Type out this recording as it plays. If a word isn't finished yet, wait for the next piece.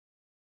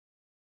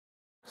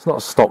It's not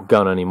a stock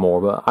gun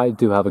anymore, but I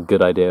do have a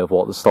good idea of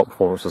what the stock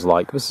performance was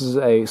like. This is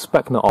a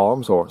Specna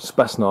Arms, or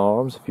Specna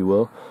Arms, if you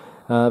will.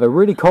 They're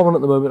really common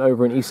at the moment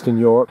over in Eastern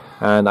Europe,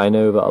 and I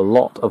know that a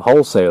lot of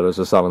wholesalers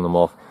are selling them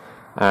off.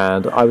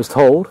 And I was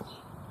told,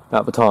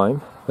 at the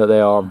time, that they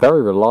are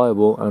very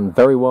reliable and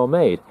very well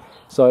made.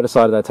 So I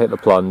decided I'd take the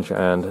plunge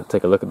and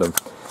take a look at them.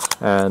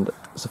 And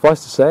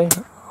suffice to say,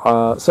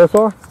 so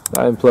far,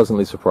 I am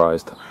pleasantly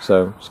surprised.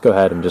 So just go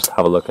ahead and just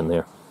have a look in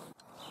here.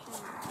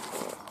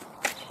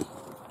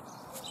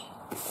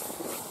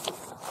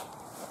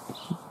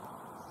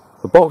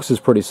 The box is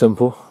pretty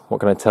simple.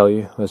 What can I tell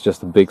you? There's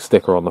just a big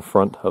sticker on the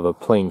front of a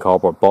plain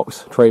cardboard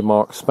box,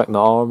 trademark Specna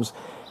Arms,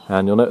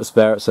 and you'll notice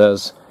there it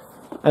says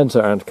enter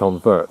and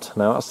convert.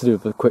 Now that's to do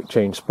with the quick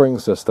change spring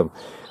system.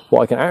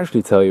 What I can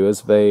actually tell you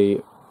is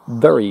they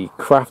very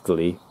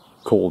craftily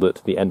called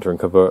it the enter and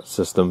convert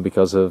system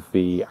because of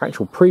the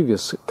actual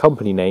previous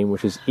company name,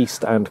 which is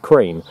East and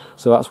Crane.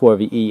 So that's where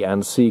the E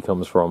and C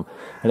comes from,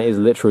 and it is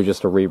literally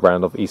just a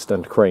rebrand of East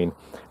and Crane.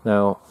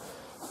 Now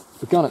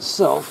the gun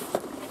itself,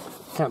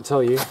 can't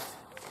tell you,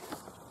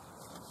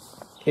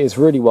 is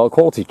really well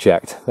quality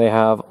checked. They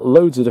have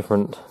loads of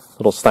different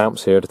little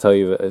stamps here to tell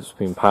you that it's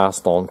been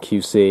passed on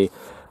QC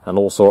and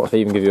all sorts.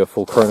 They even give you a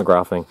full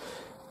chronographing.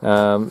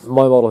 My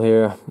model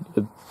here,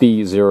 the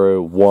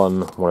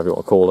B01, whatever you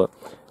want to call it,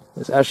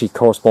 it's actually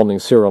corresponding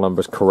serial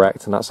numbers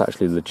correct, and that's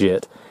actually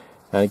legit.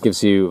 And it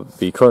gives you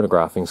the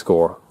chronographing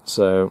score.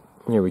 So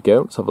here we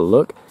go, let's have a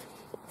look.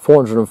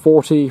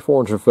 440,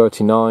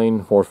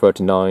 439,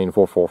 439,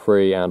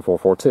 443, and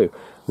 442.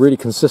 Really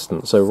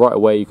consistent, so right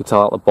away you could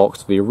tell out the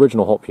box the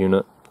original hop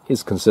unit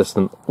is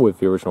consistent with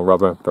the original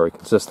rubber, very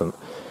consistent.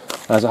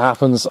 As it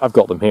happens, I've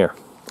got them here.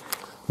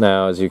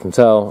 Now, as you can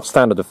tell,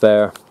 standard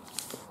affair,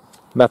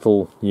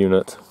 metal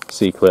unit,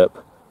 C-clip,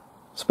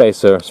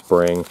 spacer,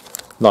 spring,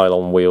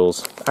 nylon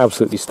wheels,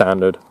 absolutely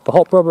standard. The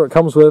hop rubber it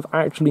comes with,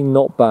 actually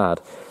not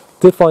bad.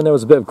 Did find there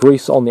was a bit of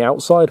grease on the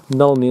outside,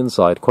 none on the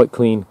inside, quite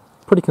clean,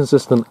 pretty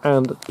consistent,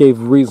 and gave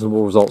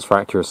reasonable results for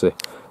accuracy.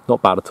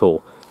 Not bad at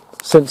all.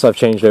 Since I've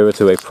changed over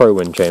to a Pro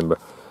Wind chamber.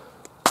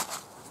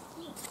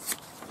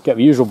 Get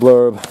the usual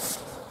blurb,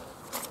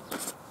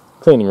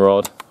 cleaning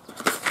rod,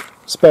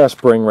 spare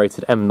spring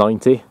rated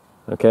M90,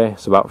 okay,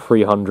 so about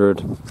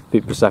 300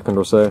 feet per second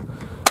or so,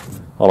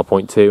 on a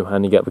 .2,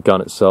 and you get the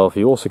gun itself.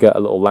 You also get a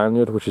little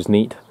lanyard, which is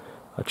neat,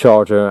 a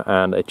charger,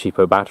 and a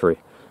cheapo battery.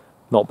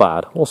 Not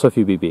bad. Also a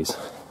few BBs.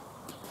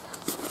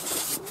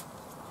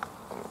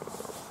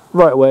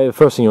 Right away, the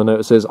first thing you'll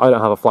notice is I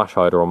don't have a flash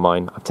hider on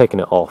mine. I've taken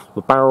it off.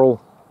 The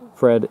barrel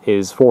thread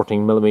is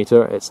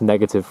 14mm, it's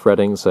negative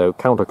threading, so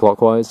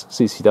counterclockwise,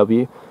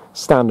 CCW,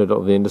 standard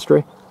of the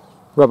industry.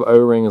 Rubber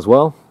O-ring as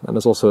well, and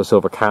there's also a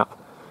silver cap,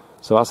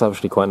 so that's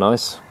actually quite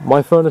nice.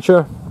 My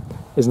furniture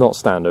is not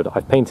standard.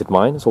 I've painted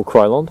mine, it's all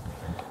Krylon.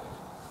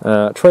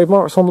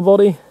 Trademarks on the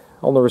body,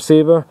 on the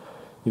receiver,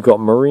 you've got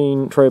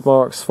marine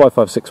trademarks,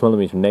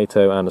 556mm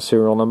NATO, and a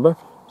serial number,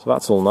 so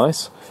that's all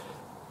nice.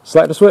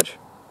 Selector switch.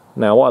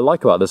 Now what I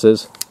like about this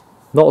is,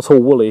 not at all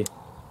woolly,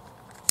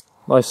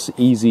 nice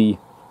easy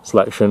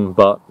selection,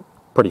 but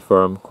pretty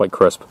firm, quite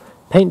crisp.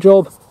 Paint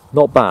job,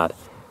 not bad.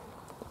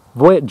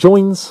 The way it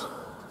joins,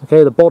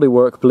 okay, the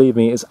bodywork, believe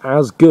me, is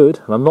as good,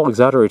 and I'm not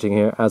exaggerating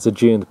here, as a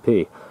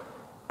G&P.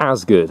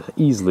 As good,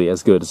 easily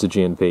as good as a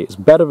G&P. It's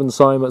better than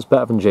Cyma, it's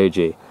better than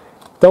JG.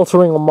 Delta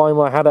ring on mine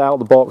when I had it out of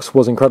the box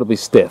was incredibly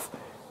stiff.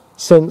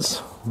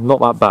 Since, not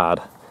that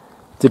bad.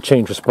 Did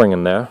change the spring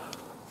in there.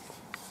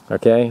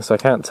 Okay, so I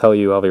can't tell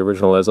you how the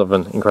original is other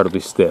than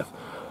incredibly stiff.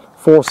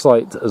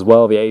 Foresight as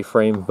well, the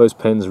A-frame, those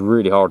pins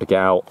really hard to get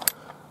out.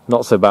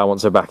 Not so bad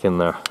once they're back in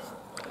there.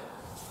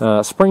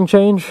 Spring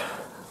change.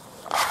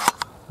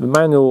 The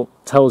manual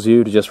tells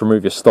you to just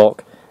remove your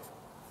stock,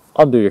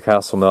 undo your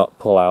castle nut,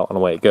 pull out, and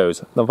away it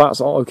goes. Now that's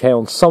okay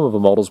on some of the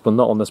models, but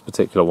not on this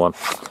particular one.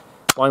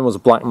 Mine was a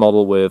black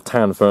model with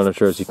tan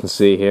furniture, as you can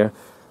see here.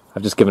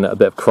 I've just given it a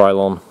bit of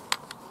Krylon,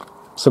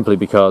 simply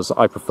because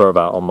I prefer that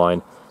on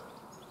mine.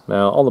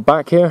 Now on the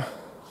back here,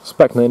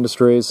 Specna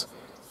Industries,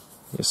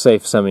 your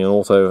safe semi and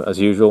auto as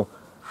usual.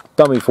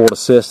 Dummy forward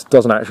assist,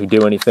 doesn't actually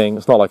do anything.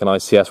 It's not like an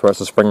ICS where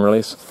it's a spring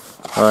release.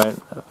 Alright,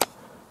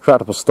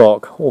 retractable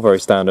stock, all very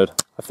standard.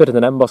 I fitted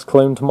an M-bus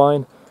clone to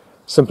mine,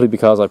 simply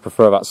because I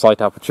prefer that sight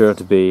aperture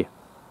to be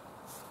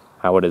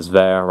how it is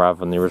there rather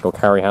than the original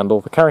carry handle.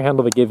 The carry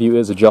handle they give you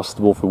is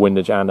adjustable for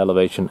windage and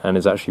elevation and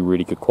is actually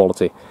really good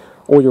quality.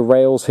 All your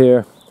rails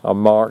here are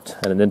marked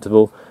at an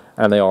interval,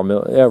 and they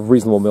are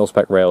reasonable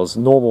mil-spec rails.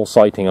 Normal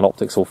sighting and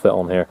optics will fit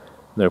on here,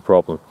 no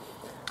problem.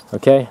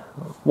 Okay,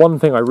 one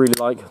thing I really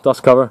like,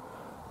 dust cover,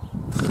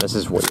 and this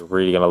is what you're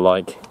really going to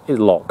like, it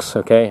locks,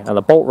 okay? And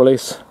the bolt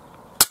release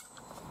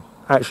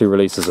actually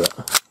releases it.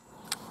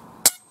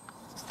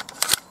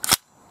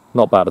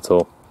 Not bad at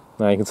all.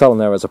 Now you can tell in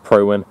there as a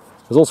Pro Win.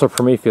 There's also a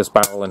Prometheus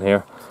barrel in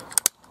here,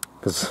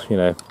 because, you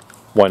know,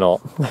 why not?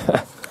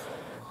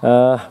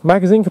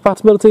 Magazine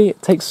compatibility,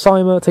 it takes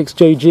Cyma, it takes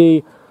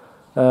JG,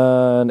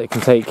 and it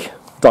can take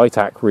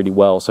Dytac really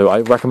well, so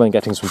I recommend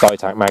getting some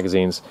Dytac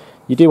magazines.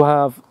 You do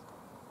have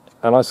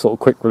a nice sort of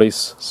quick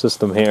release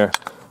system here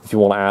if you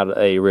want to add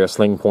a rear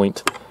sling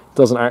point. It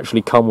doesn't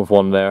actually come with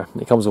one there.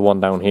 It comes with one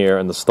down here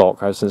in the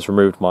stock. I've since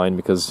removed mine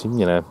because,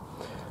 you know,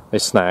 they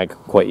snag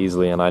quite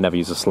easily, and I never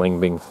use a sling,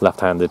 being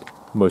left-handed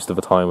most of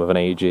the time with an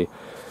AEG.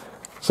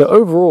 So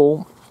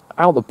overall,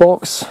 out the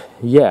box,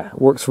 yeah,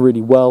 works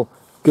really well.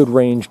 Good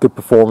range, good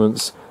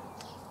performance,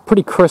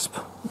 pretty crisp,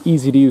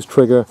 easy to use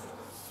trigger,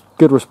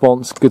 good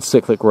response, good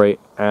cyclic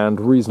rate,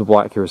 and reasonable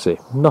accuracy.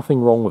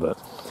 Nothing wrong with it.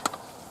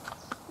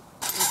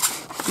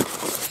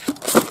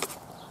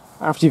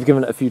 After you've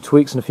given it a few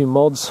tweaks and a few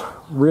mods,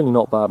 really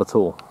not bad at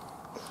all.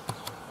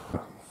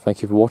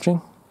 Thank you for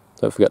watching.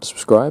 Don't forget to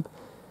subscribe.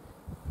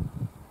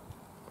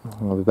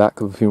 I'll be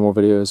back with a few more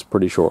videos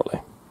pretty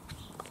shortly.